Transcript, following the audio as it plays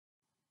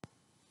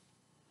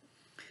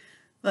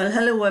Well,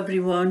 hello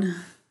everyone.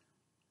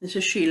 This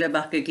is Sheila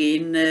back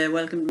again.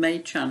 Welcome to my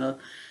channel.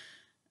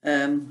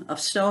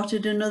 I've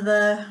started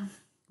another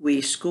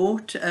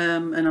waistcoat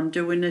and I'm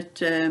doing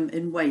it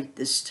in white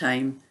this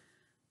time,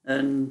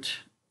 and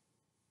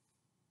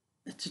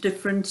it's a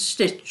different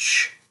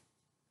stitch.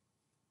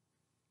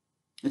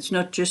 It's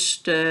not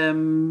just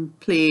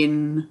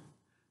plain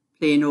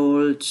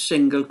old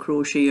single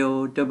crochet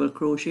or double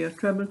crochet or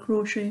treble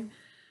crochet.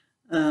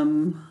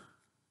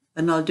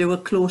 And I'll do a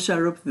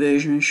closer up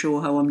version and show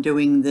how I'm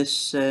doing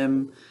this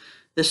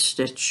this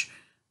stitch.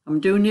 I'm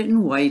doing it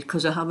in white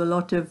because I have a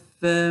lot of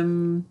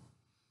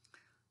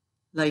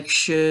like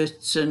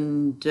shirts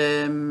and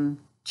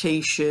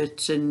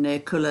t-shirts in their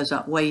colours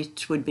that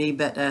white would be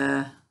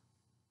better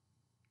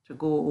to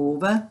go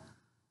over.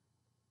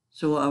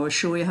 So I will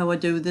show you how I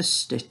do this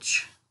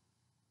stitch.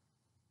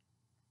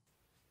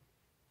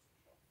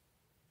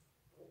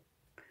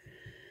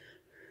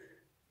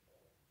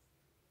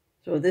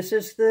 So this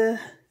is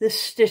this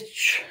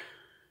stitch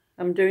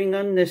I'm doing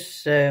on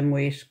this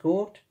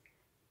waistcoat,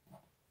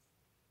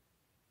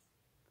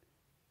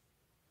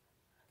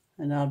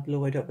 and I'll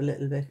blow it up a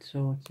little bit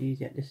so it's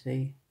easier to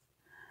see.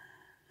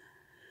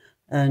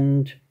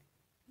 And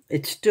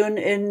it's done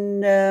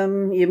in,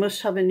 you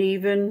must have an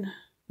even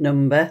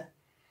number,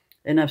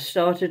 and I've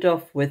started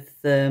off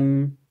with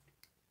the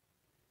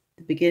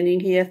beginning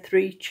here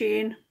 3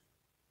 chain,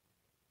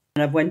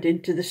 and I've went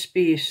into the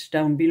space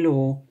down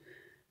below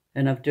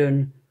and I've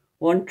done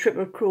 1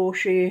 triple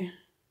crochet,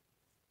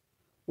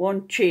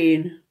 1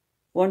 chain,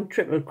 1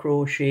 triple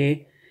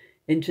crochet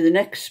into the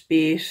next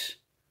space,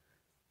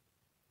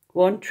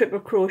 1 triple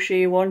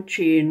crochet, 1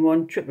 chain,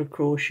 1 triple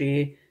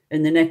crochet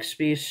in the next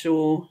space.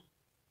 So,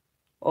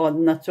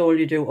 and that's all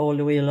you do all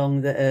the way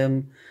along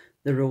the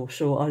row.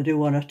 So I'll do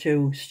 1 or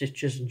 2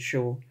 stitches and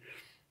show.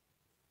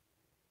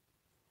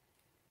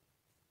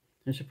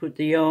 As I put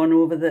the yarn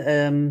over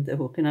the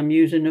hook, and I'm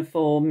using a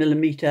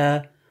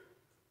 4mm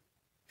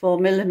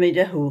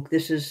hook.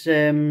 This is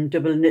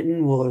double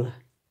knitting wool.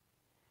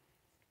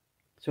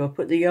 So I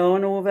put the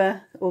yarn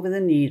over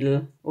the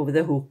needle, over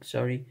the hook,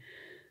 sorry,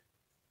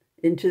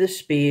 into the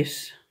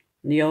space,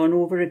 and the yarn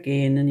over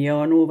again, and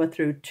yarn over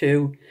through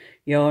 2,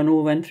 yarn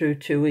over and through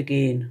 2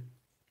 again,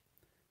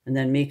 and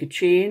then make a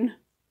chain,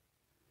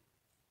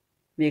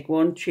 make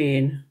 1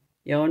 chain,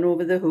 yarn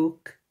over the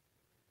hook,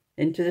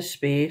 into the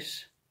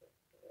space,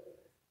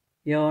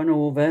 yarn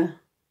over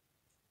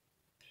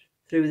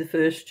through the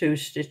first 2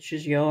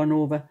 stitches, yarn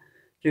over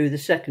through the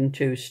second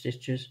 2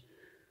 stitches,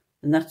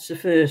 and that's the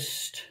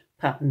first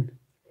pattern.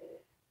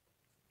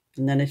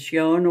 And then it's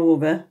yarn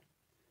over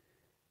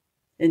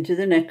into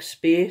the next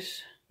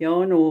space,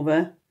 yarn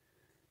over,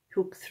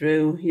 hook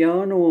through,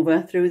 yarn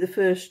over through the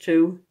first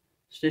 2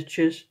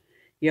 stitches,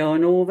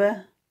 yarn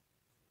over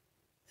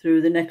through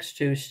the next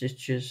 2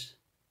 stitches,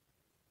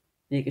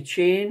 make a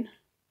chain,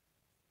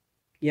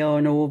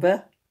 yarn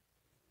over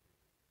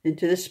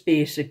into the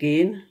space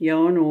again,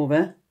 yarn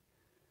over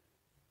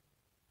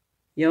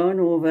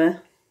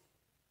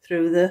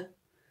through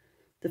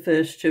the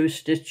first 2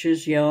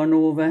 stitches, yarn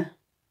over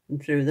and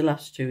through the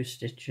last 2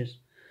 stitches,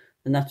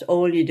 and that's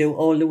all you do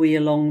all the way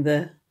along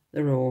the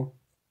row.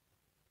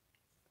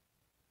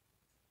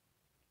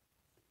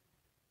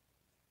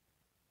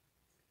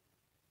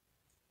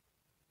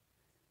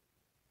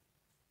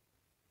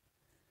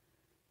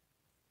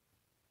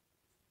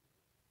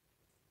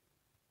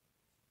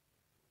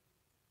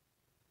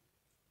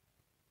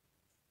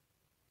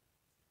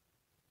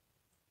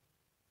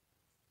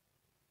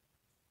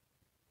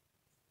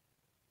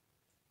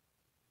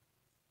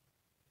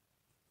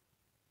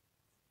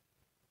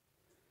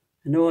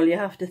 And all you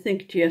have to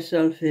think to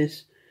yourself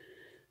is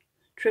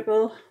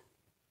triple,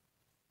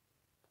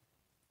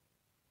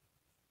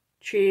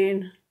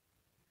 chain,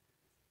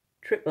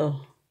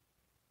 triple,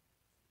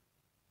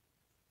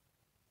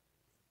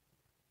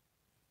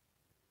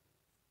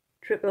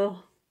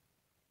 triple,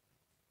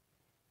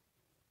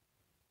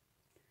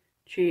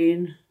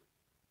 chain,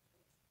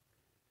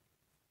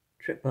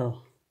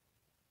 triple.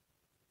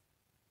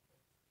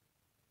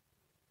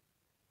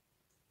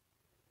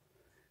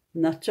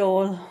 And that's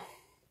all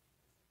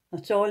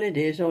it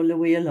is all the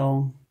way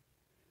along.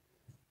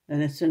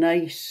 And it's a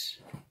nice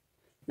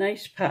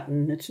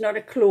pattern. It's not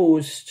a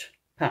closed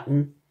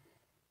pattern,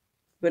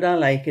 but I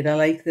like it. I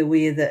like the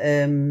way that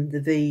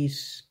the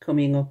V's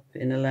coming up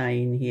in a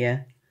line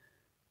here.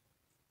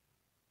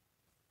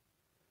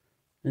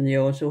 And they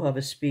also have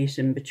a space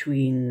in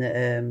between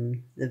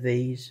the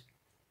V's.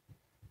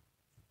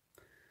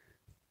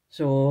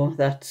 So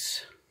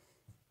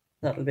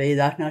that'll be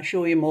that. And I'll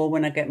show you more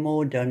when I get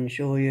more done,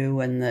 show you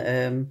when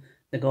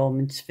the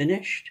garment's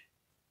finished.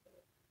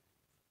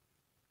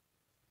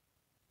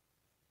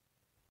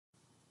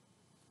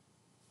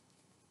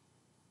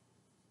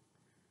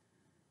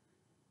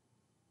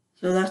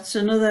 So that's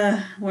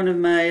another one of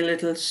my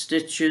little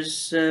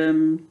stitches.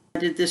 I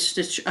did this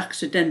stitch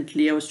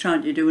accidentally. I was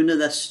trying to do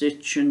another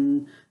stitch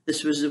and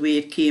this was the way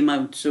it came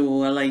out,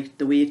 so I liked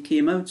the way it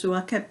came out, so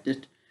I kept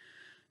it.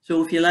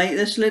 So if you like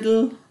this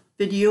little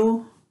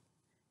video,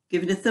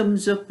 give it a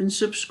thumbs up and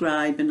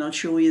subscribe, and I'll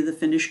show you the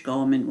finished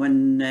garment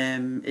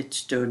when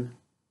it's done.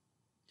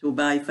 So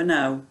bye for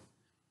now.